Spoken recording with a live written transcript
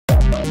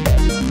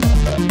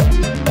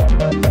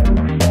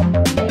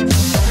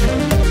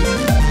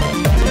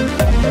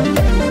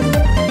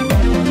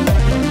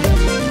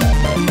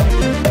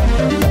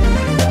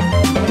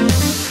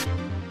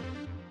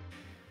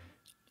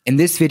In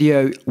this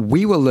video,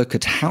 we will look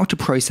at how to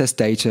process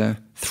data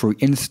through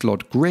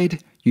InstaLOD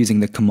Grid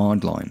using the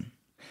command line.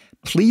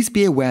 Please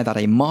be aware that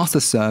a master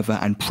server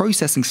and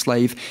processing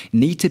slave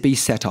need to be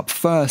set up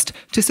first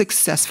to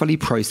successfully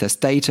process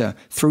data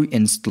through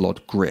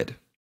InstaLOD Grid.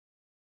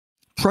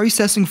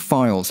 Processing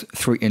files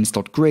through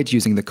InstaLOD Grid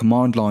using the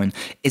command line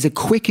is a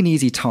quick and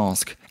easy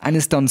task and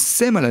is done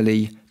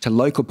similarly to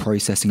local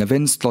processing of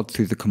InstaLOD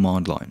through the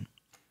command line.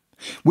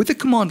 With the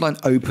command line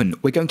open,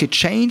 we're going to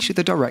change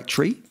the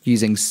directory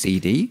using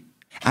cd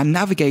and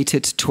navigate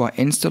it to our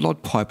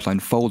InstaLOD Pipeline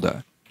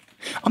folder.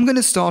 I'm going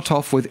to start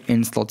off with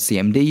InstaLOD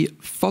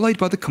cmd, followed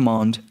by the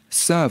command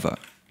server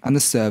and the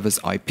server's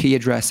IP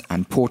address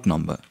and port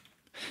number.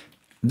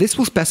 This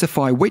will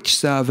specify which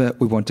server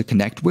we want to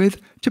connect with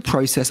to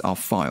process our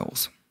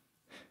files.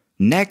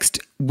 Next,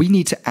 we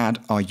need to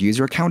add our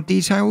user account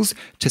details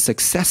to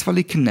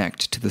successfully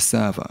connect to the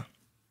server.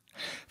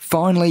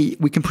 Finally,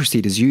 we can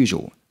proceed as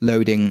usual,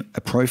 loading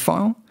a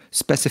profile,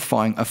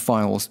 specifying a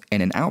file's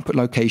in and output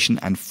location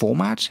and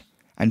format,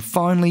 and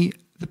finally,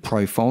 the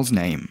profile's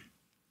name.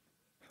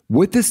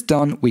 With this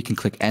done, we can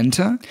click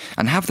enter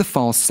and have the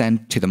file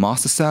sent to the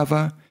master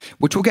server,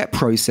 which will get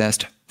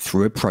processed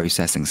through a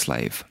processing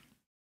slave.